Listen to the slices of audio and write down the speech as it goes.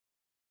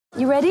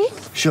You ready?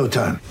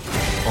 Showtime.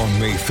 On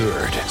May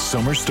 3rd,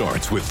 summer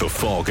starts with The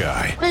Fall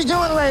Guy. Let's do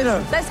it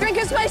later. Let's drink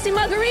a spicy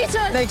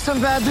margarita. Make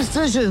some bad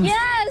decisions.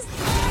 Yes!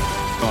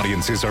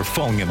 Audiences are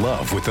falling in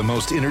love with the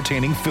most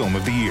entertaining film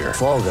of the year.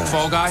 Fall Guy.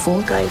 Fall Guy?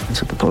 Fall guy.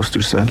 That's what the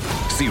poster said.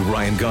 See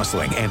Ryan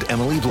Gosling and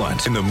Emily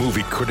Blunt in the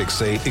movie critics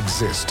say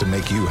exists to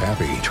make you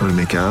happy. Trying to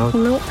make it out?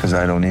 Nope. Because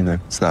I don't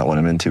either. It's not what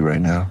I'm into right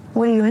now.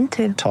 What are you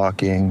into?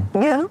 Talking.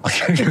 Yeah.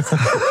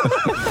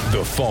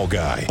 The Fall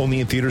Guy.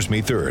 Only in theaters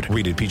May 3rd.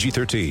 Rated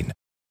PG-13.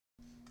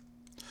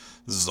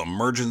 This is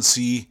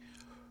Emergency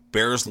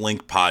Bears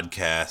Link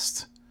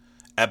Podcast,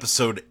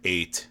 Episode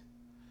 8,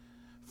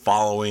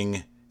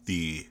 following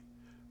the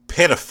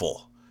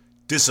pitiful,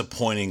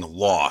 disappointing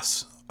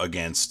loss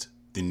against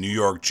the New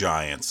York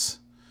Giants.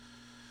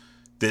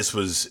 This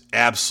was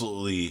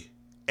absolutely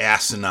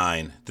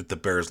asinine that the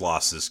Bears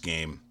lost this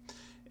game,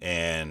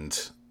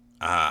 and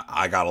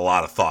I got a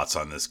lot of thoughts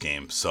on this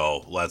game,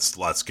 so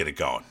let's get it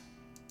going.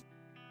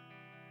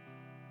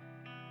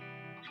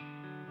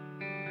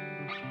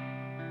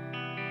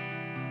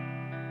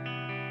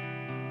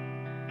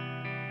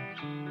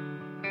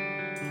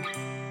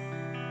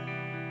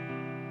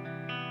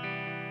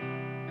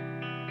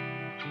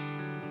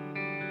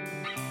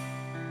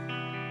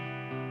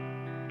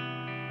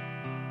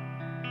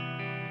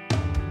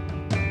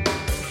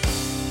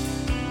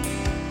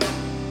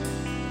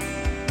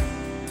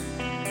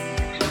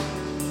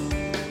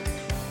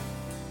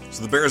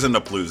 So the Bears end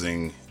up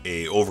losing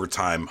a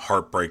overtime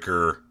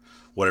heartbreaker,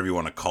 whatever you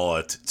want to call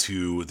it,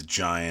 to the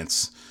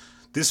Giants.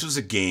 This was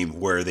a game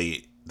where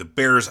the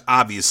Bears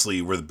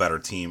obviously were the better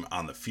team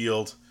on the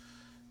field.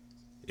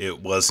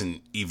 It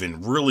wasn't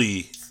even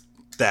really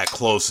that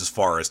close as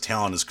far as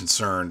talent is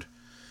concerned.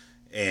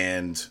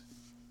 And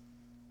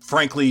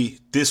frankly,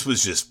 this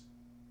was just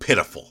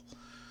pitiful.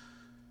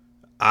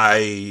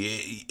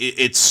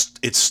 It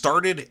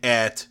started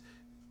at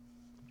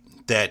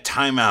that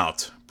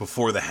timeout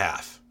before the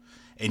half.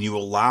 And you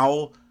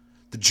allow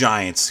the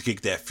Giants to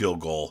kick that field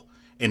goal,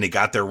 and they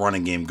got their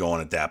running game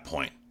going at that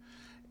point.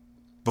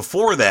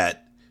 Before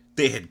that,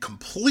 they had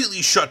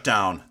completely shut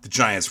down the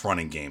Giants'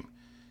 running game.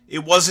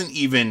 It wasn't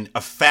even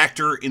a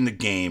factor in the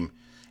game,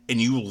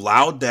 and you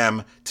allowed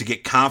them to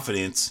get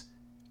confidence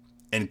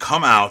and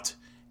come out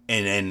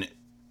and then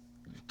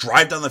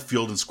drive down the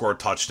field and score a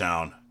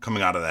touchdown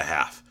coming out of the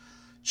half.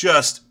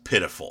 Just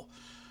pitiful.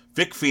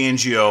 Vic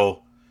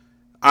Fangio,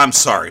 I'm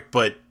sorry,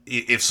 but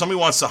if somebody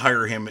wants to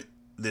hire him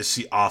this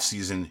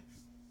offseason,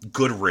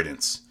 good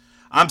riddance.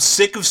 I'm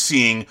sick of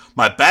seeing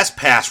my best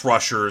pass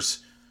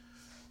rushers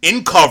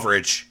in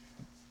coverage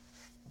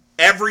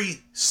every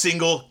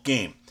single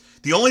game.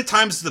 The only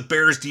times the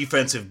Bears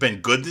defense have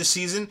been good this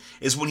season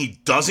is when he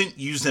doesn't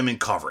use them in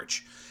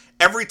coverage.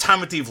 Every time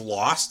that they've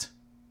lost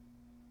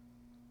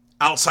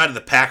outside of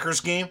the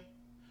Packers game,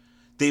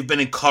 they've been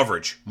in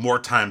coverage more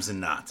times than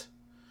not.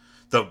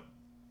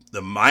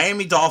 The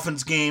Miami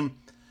Dolphins game,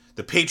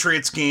 the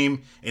Patriots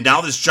game, and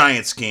now this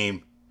Giants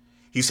game,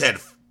 he's had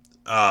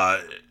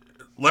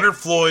Leonard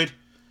Floyd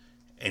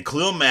and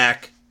Khalil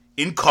Mack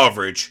in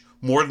coverage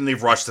more than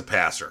they've rushed the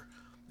passer.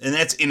 And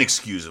that's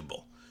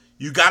inexcusable.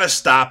 You got to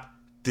stop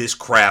this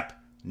crap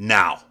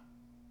now.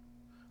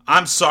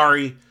 I'm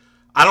sorry.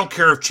 I don't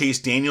care if Chase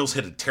Daniels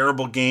had a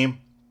terrible game.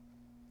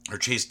 Or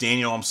Chase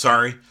Daniel, I'm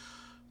sorry.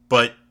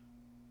 But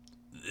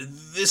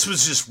this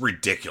was just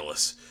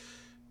ridiculous.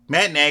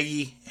 Matt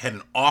Nagy had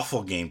an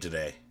awful game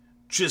today.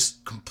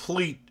 Just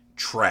complete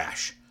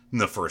trash in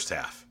the first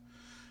half.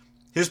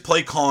 His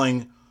play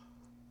calling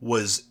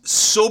was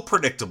so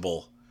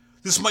predictable.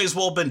 This might as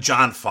well have been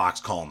John Fox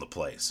calling the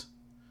plays.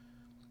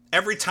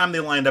 Every time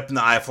they lined up in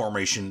the I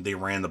formation, they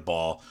ran the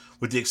ball,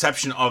 with the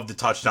exception of the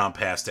touchdown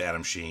pass to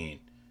Adam Shaheen.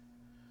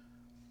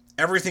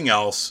 Everything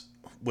else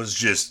was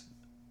just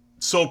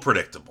so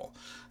predictable.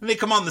 And they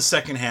come on the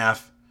second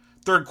half,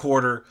 third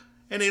quarter,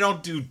 and they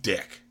don't do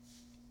dick.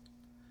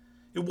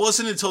 It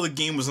wasn't until the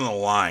game was on the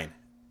line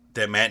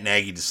that Matt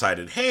Nagy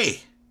decided,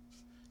 hey,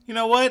 you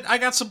know what? I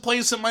got some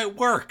plays that might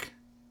work.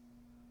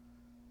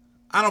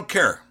 I don't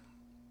care.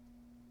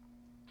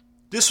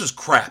 This was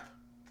crap.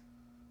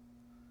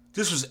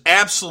 This was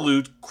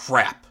absolute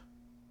crap.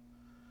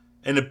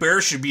 And the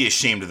Bears should be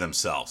ashamed of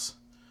themselves.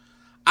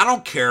 I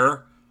don't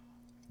care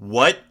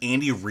what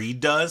Andy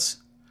Reid does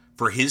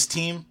for his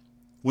team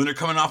when they're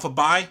coming off a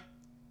bye.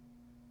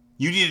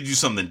 You need to do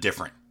something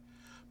different.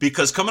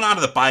 Because coming out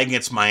of the bye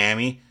against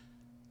Miami,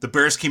 the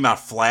Bears came out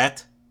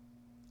flat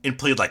and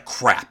played like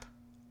crap.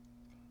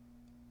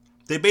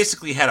 They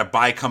basically had a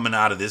bye coming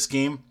out of this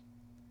game.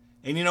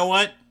 And you know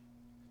what?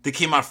 They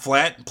came out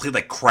flat and played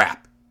like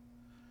crap.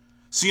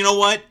 So you know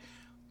what?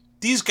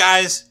 These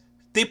guys,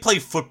 they play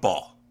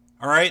football.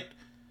 All right?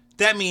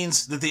 That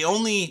means that they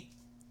only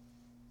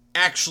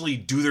actually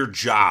do their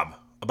job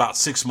about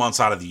 6 months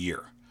out of the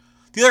year.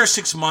 The other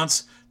 6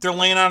 months, they're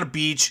laying on a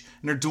beach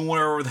and they're doing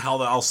whatever the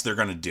hell else they're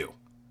going to do.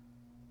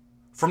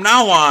 From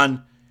now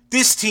on,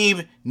 this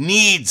team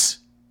needs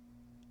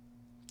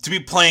to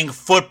be playing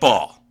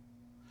football.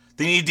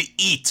 They need to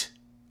eat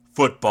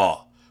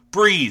football,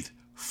 breathe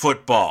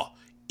football,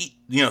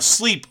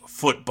 sleep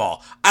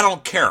football. I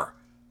don't care.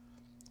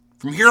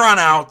 From here on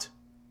out,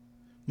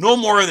 no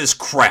more of this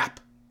crap.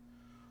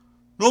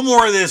 No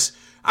more of this,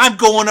 I'm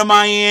going to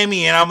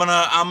Miami and I'm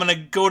gonna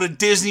go to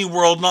Disney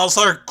World and all this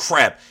other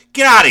crap.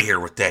 Get out of here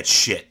with that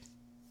shit.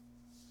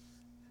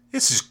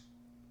 This is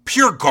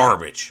pure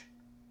garbage.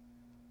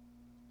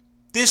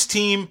 This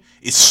team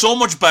is so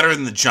much better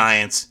than the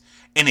Giants,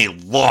 and they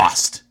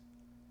lost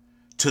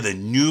to the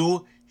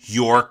New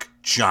York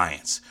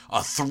Giants, a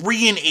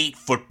 3-8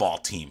 football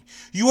team.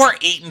 You are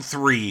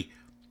 8-3,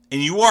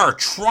 and you are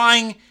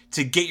trying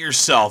to get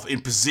yourself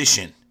in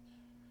position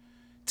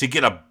to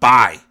get a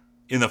bye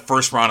in the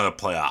first round of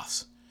the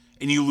playoffs,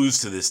 and you lose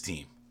to this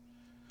team.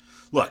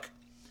 Look,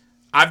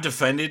 I've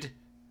defended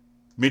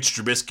Mitch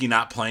Trubisky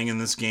not playing in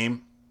this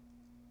game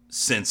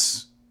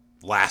since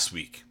last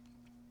week.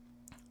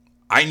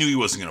 I knew he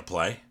wasn't going to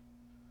play.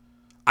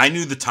 I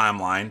knew the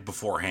timeline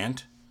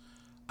beforehand.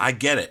 I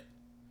get it.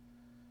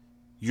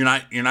 You're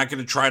not going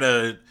to try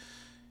to,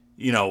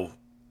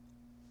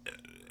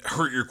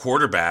 hurt your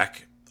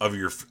quarterback of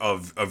your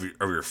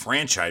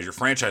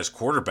franchise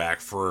quarterback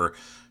for,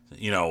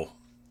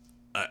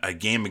 a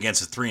game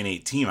against a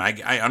 3-8 team.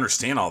 I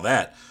understand all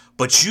that,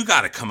 but you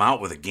got to come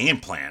out with a game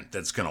plan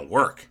that's going to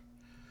work.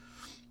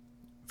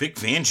 Vic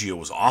Fangio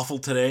was awful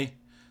today.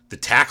 The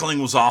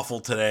tackling was awful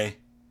today.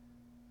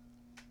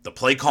 The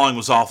play calling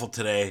was awful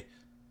today.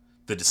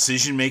 The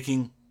decision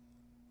making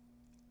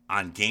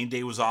on game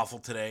day was awful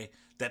today.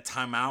 That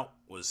timeout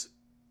was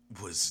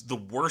the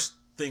worst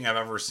thing I've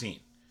ever seen.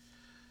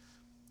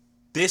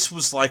 This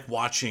was like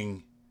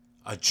watching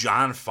a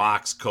John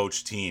Fox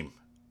coach team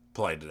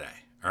play today.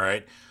 All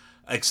right,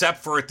 except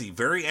for at the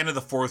very end of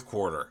the fourth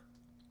quarter.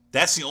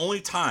 That's the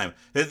only time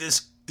that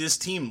this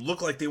team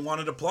looked like they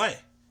wanted to play.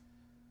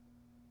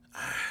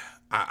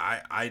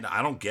 I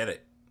don't get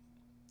it.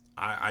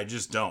 I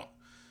just don't.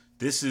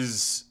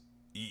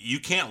 You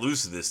can't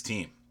lose to this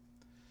team.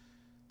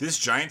 This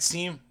Giants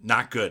team,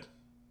 not good.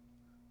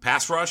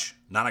 Pass rush,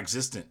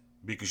 non-existent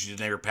because you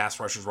didn't have your pass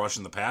rushers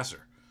rushing the passer.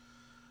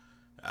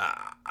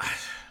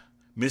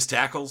 Missed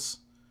tackles.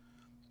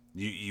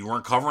 You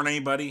weren't covering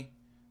anybody.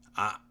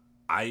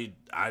 I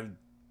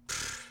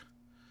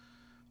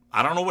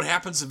don't know what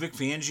happens to Vic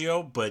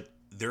Fangio, but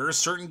there are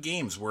certain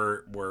games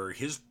where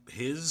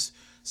his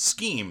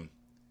scheme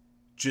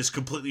just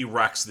completely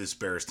wrecks this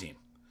Bears team.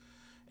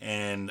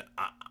 And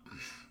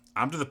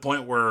I'm to the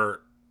point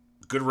where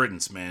good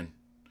riddance, man.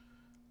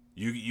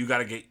 You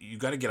gotta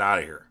get out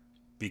of here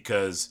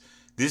because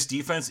this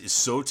defense is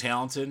so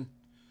talented,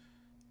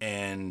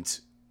 and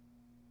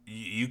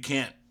you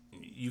can't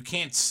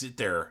sit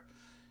there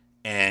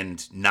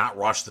and not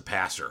rush the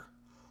passer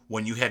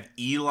when you have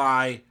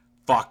Eli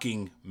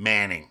fucking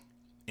Manning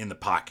in the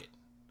pocket.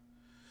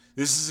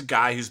 This is a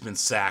guy who's been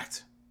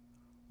sacked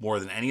more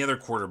than any other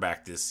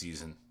quarterback this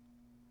season.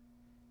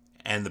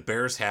 And the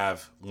Bears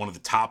have one of the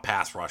top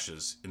pass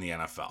rushes in the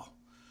NFL.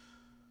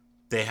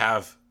 They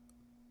have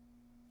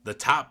the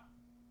top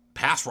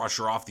pass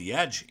rusher off the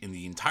edge in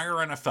the entire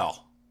NFL.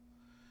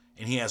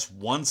 And he has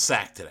one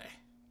sack today.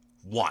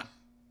 One.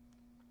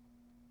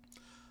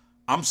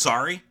 I'm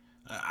sorry.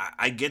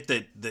 I get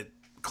that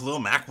Khalil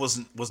Mack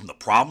wasn't the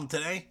problem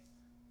today.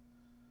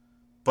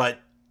 But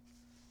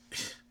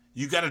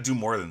you got to do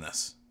more than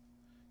this.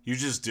 You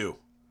just do.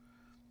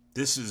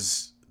 This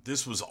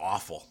was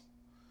awful.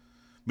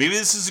 Maybe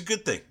this is a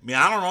good thing. I mean,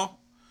 I don't know.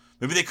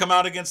 Maybe they come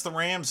out against the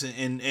Rams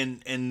and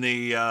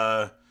they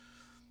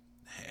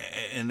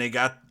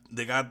got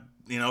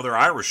their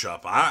Irish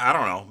up. I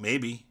don't know.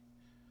 Maybe.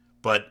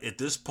 But at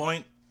this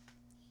point,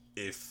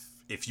 if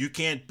you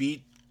can't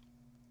beat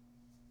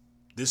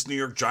this New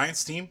York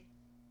Giants team,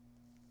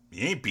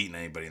 you ain't beating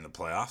anybody in the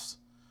playoffs.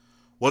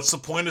 What's the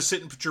point of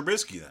sitting for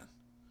Trubisky then?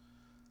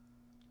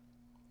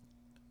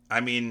 I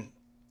mean,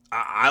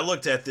 I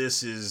looked at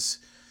this as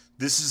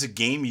this is a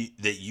game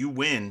that you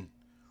win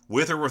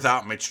with or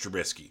without Mitch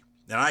Trubisky.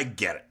 And I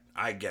get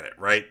it,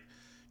 right?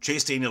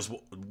 Chase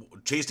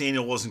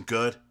Daniel wasn't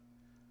good.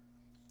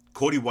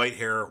 Cody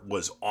Whitehair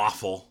was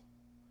awful.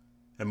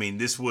 I mean,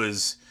 this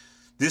was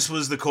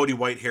the Cody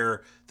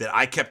Whitehair that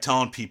I kept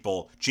telling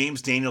people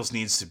James Daniels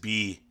needs to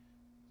be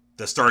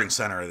the starting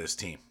center of this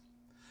team.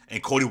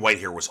 And Cody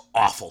Whitehair was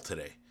awful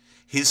today.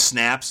 His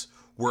snaps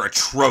were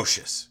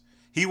atrocious.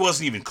 He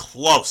wasn't even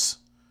close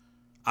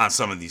on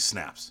some of these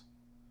snaps.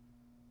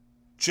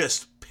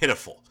 Just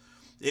pitiful.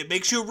 It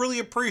makes you really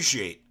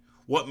appreciate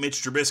what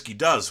Mitch Trubisky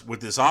does with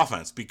this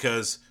offense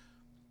because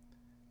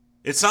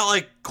it's not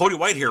like Cody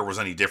Whitehair was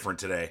any different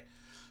today.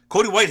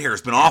 Cody Whitehair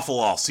has been awful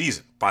all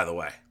season, by the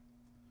way.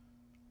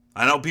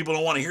 I know people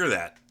don't want to hear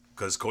that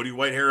because Cody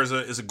Whitehair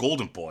is a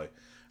golden boy.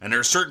 And there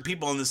are certain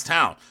people in this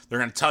town, they're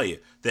going to tell you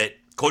that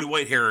Cody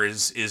Whitehair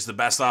is the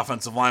best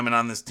offensive lineman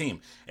on this team.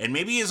 And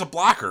maybe as a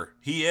blocker,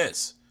 he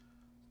is.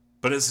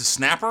 But as a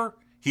snapper,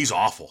 he's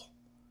awful.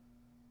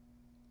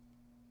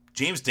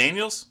 James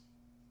Daniels,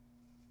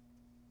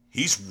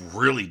 he's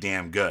really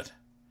damn good.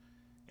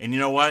 And you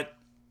know what?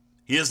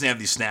 He doesn't have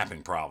these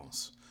snapping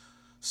problems.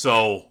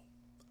 So,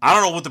 I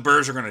don't know what the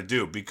Bears are going to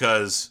do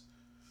because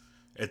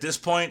At this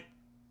point,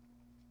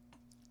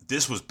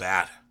 this was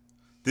bad.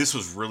 This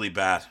was really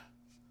bad.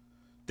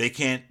 They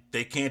can't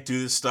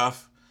do this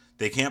stuff.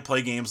 They can't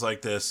play games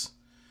like this.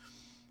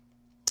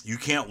 You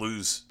can't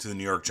lose to the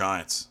New York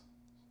Giants.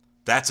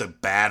 That's a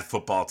bad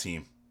football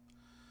team.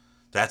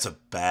 That's a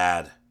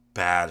bad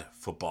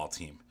football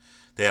team.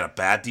 They had a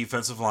bad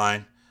defensive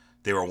line.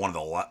 They were one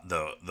of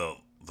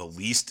the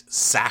least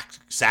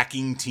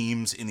sacking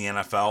teams in the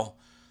NFL,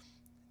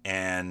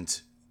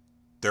 and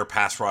their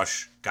pass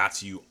rush got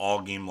to you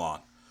all game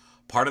long.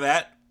 Part of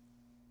that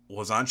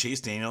was on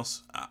Chase Daniel.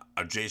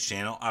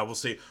 I will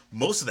say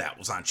most of that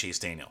was on Chase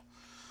Daniel.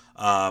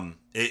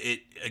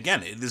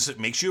 It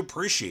makes you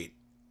appreciate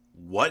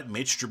what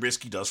Mitch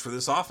Trubisky does for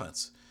this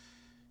offense.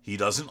 He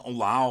doesn't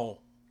allow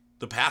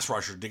the pass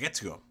rusher to get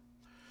to him.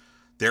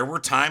 There were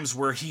times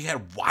where he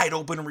had wide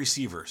open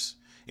receivers,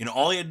 and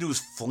all he had to do was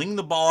fling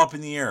the ball up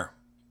in the air,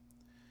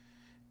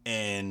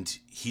 and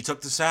he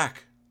took the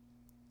sack.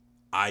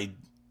 I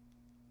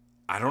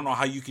don't know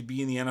how you could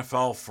be in the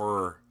NFL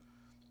for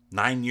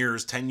 9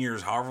 years, 10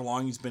 years, however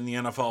long he's been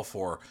in the NFL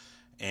for,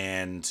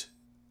 and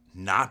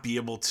not be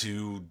able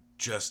to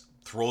just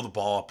throw the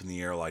ball up in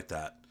the air like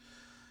that.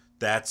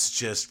 That's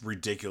just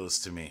ridiculous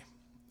to me.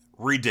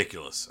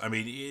 Ridiculous. I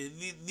mean,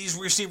 these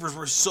receivers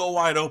were so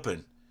wide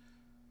open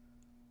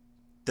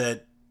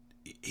that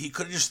he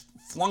could have just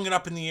flung it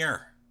up in the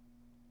air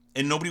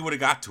and nobody would have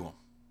got to him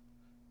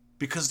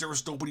because there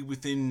was nobody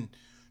within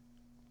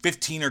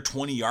 15 or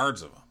 20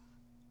 yards of him.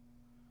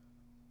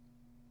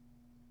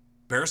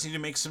 Bears need to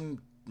make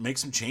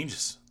some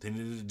changes. They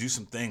need to do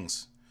some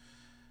things.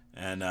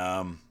 And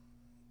I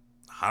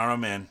don't know,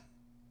 man.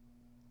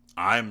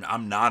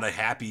 I'm not a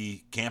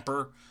happy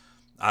camper.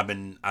 I've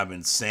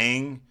been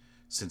saying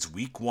since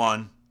week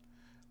 1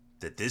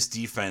 that this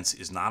defense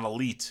is not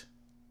elite.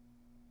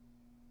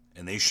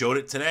 And they showed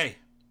it today.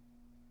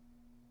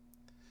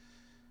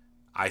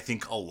 I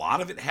think a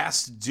lot of it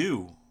has to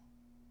do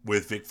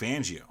with Vic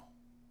Fangio.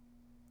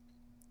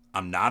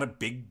 I'm not a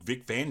big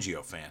Vic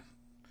Fangio fan.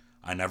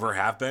 I never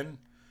have been.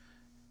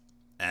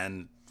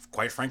 And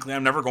quite frankly,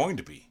 I'm never going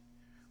to be.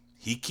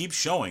 He keeps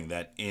showing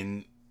that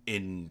in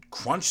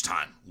crunch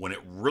time, when it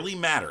really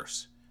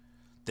matters,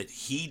 that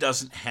he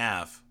doesn't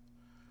have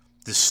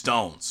the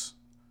stones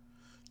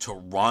to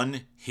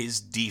run his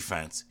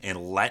defense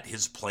and let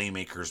his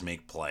playmakers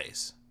make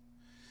plays.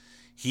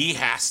 He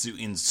has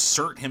to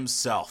insert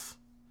himself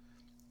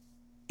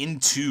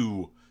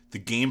into the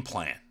game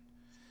plan,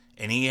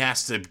 and he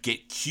has to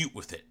get cute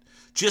with it,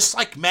 just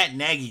like Matt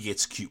Nagy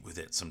gets cute with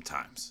it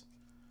sometimes.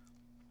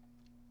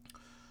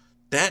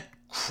 That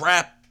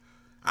crap,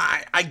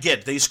 I get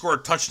it. They scored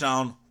a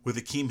touchdown with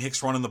Akeem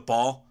Hicks running the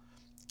ball.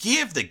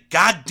 Give the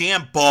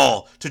goddamn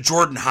ball to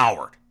Jordan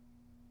Howard.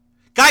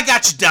 Guy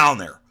got you down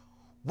there.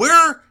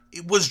 Where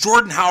was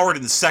Jordan Howard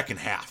in the second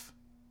half?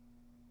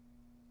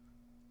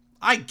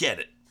 I get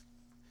it.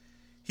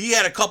 He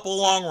had a couple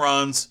long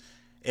runs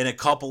and a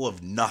couple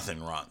of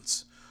nothing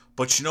runs.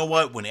 But you know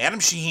what? When Adam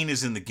Shaheen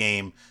is in the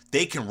game,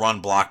 they can run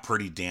block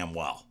pretty damn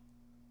well.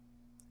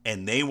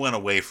 And they went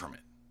away from it.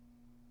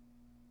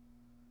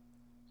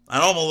 I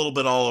know I'm a little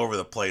bit all over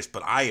the place,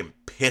 but I am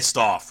pissed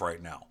off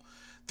right now.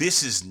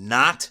 This is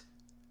not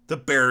the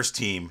Bears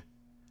team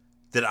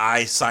that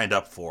I signed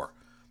up for.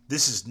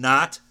 This is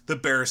not the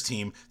Bears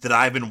team that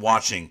I've been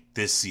watching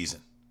this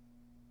season.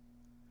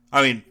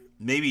 I mean,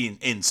 maybe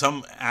in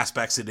some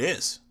aspects it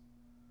is.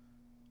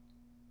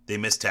 They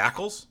missed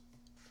tackles.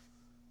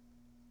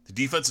 The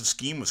defensive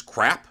scheme was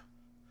crap.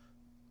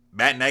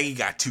 Matt Nagy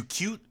got too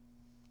cute.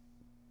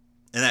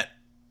 And that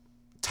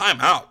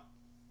timeout,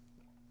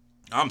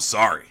 I'm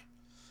sorry.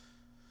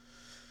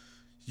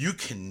 You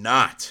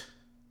cannot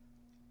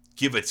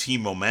give a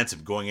team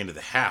momentum going into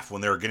the half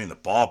when they were getting the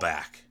ball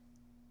back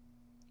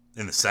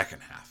in the second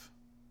half.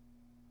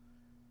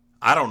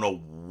 I don't know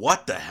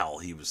what the hell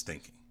he was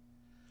thinking.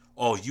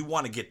 Oh, you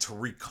want to get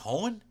Tariq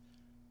Cohen?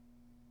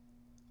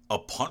 A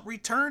punt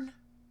return?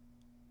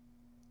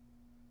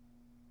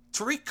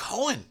 Tariq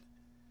Cohen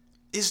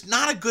is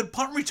not a good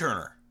punt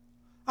returner.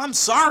 I'm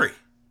sorry.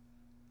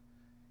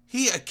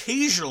 He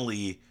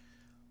occasionally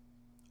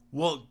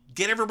will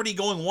get everybody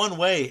going one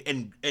way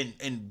and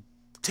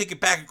take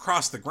it back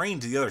across the grain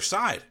to the other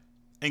side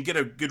and get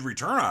a good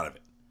return out of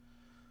it.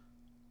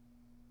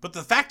 But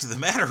the fact of the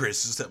matter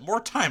is that more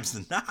times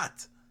than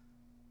not,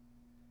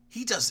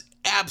 he does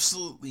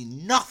absolutely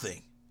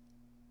nothing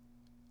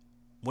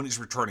when he's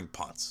returning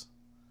punts.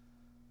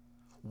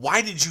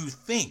 Why did you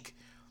think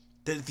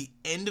that at the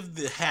end of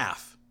the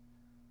half,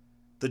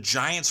 the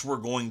Giants were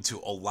going to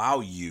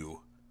allow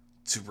you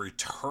to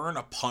return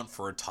a punt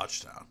for a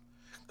touchdown?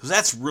 Because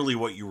that's really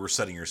what you were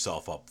setting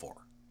yourself up for.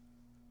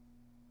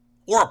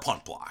 Or a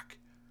punt block.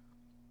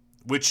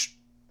 Which,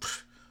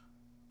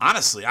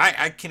 honestly,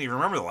 I can't even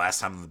remember the last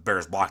time the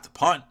Bears blocked a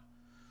punt.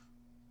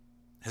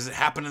 Has it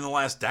happened in the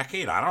last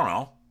decade? I don't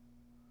know.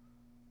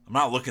 I'm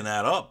not looking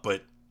that up,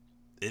 but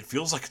it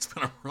feels like it's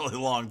been a really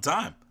long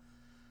time.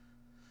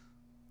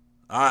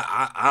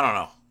 I don't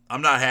know.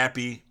 I'm not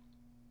happy.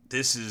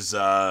 This was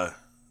a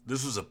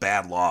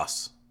bad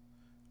loss.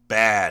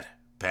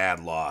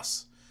 bad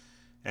loss.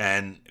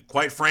 And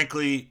quite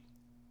frankly,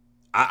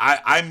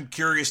 I'm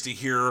curious to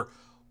hear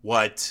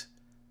what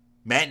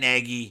Matt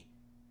Nagy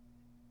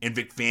and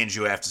Vic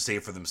Fangio have to say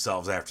for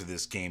themselves after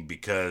this game,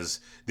 because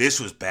this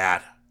was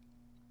bad,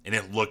 and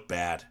it looked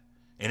bad,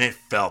 and it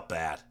felt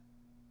bad.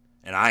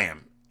 And I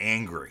am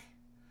angry.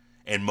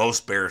 And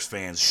most Bears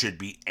fans should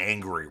be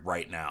angry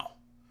right now.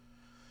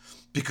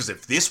 Because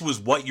if this was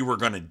what you were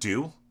going to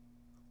do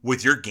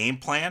with your game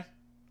plan,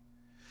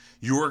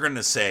 you were going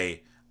to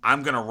say,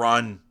 I'm going to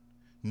run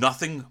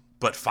nothing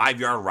but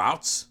 5-yard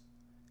routes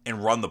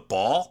and run the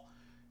ball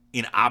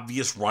in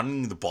obvious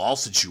running the ball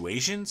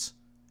situations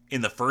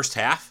in the first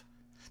half,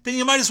 then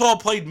you might as well have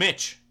played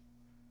Mitch.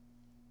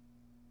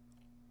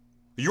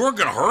 You weren't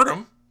going to hurt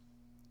him.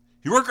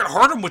 You weren't going to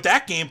hurt him with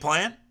that game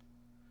plan.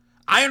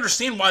 I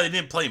understand why they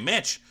didn't play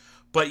Mitch,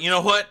 but you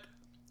know what?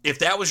 If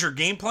that was your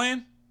game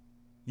plan,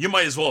 you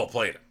might as well have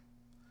played him,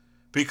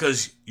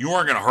 because you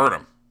weren't going to hurt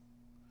him.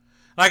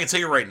 And I can tell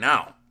you right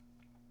now,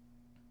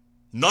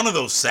 none of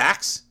those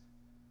sacks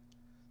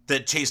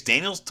that Chase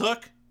Daniels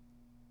took,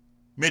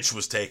 Mitch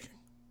was taking.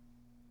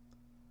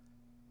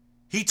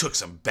 He took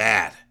some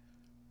bad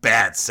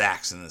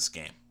sacks in this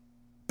game.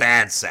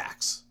 Bad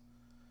sacks.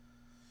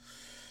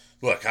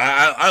 Look,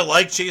 I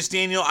like Chase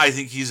Daniel. I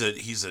think he's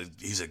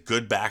a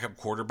good backup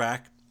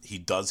quarterback. He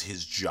does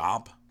his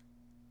job.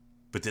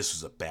 But this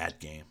was a bad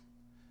game.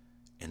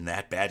 And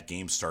that bad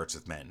game starts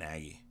with Matt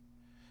Nagy.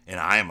 And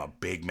I am a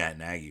big Matt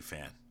Nagy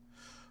fan.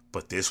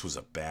 But this was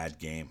a bad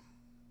game.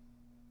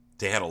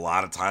 They had a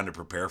lot of time to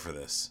prepare for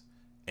this.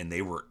 And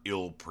they were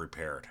ill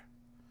prepared.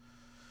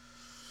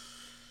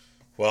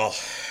 Well,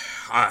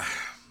 I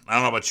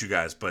don't know about you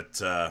guys,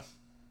 but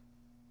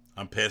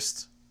I'm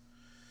pissed.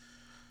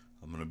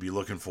 I'm going to be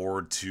looking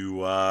forward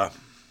to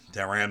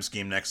that Rams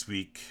game next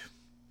week.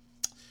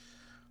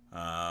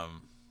 Yeah,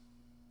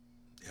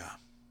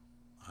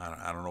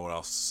 I don't know what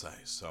else to say.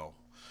 So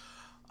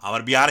I'm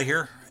going to be out of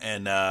here,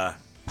 and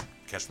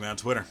catch me on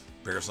Twitter,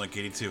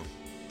 BearsLink82.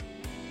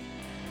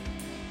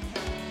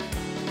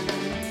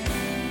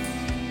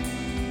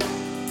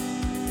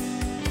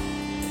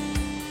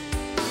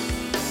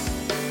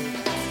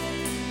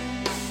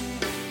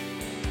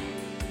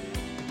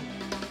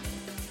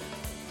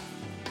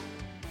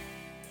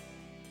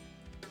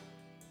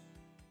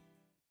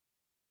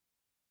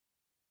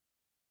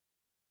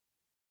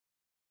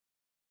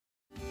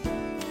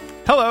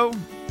 Hello,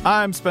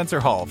 I'm Spencer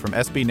Hall from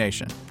SB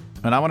Nation,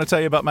 and I want to tell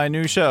you about my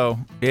new show,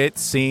 It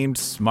Seemed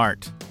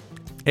Smart.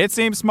 It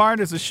Seemed Smart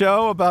is a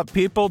show about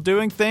people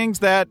doing things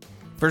that,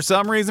 for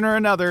some reason or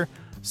another,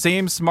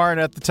 seem smart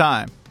at the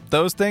time.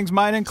 Those things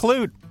might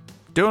include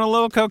doing a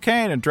little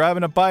cocaine and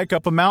driving a bike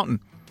up a mountain.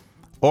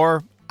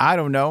 Or, I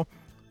don't know,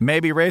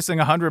 maybe racing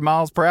 100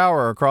 miles per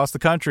hour across the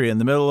country in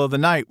the middle of the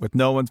night with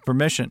no one's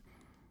permission.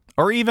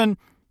 Or even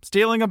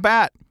stealing a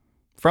bat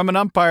from an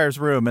umpire's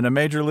room in a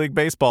Major League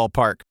Baseball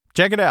park.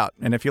 Check it out,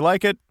 and if you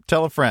like it,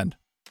 tell a friend.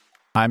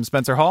 I'm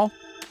Spencer Hall.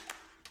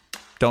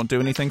 Don't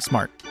do anything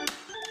smart.